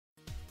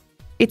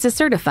It's a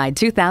certified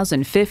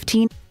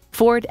 2015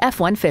 Ford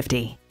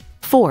F-150.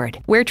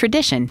 Ford, where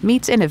tradition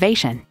meets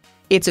innovation.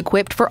 It's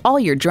equipped for all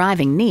your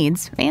driving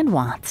needs and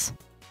wants.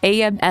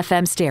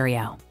 AM/FM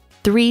stereo,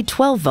 3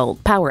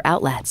 12-volt power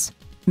outlets,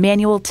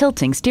 manual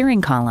tilting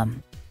steering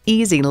column,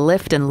 easy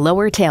lift and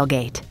lower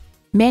tailgate,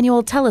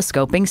 manual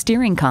telescoping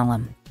steering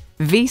column,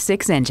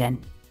 V6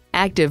 engine,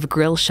 active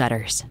grille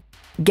shutters,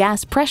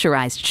 gas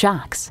pressurized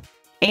shocks,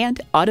 and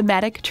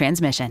automatic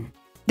transmission.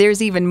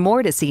 There's even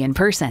more to see in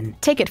person.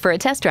 Take it for a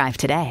test drive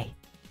today.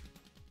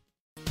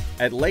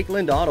 At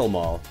Lakeland Auto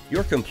Mall,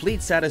 your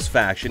complete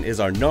satisfaction is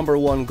our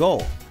 #1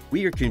 goal.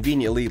 We are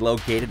conveniently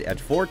located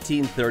at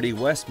 1430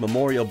 West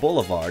Memorial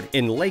Boulevard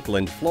in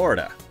Lakeland,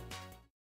 Florida.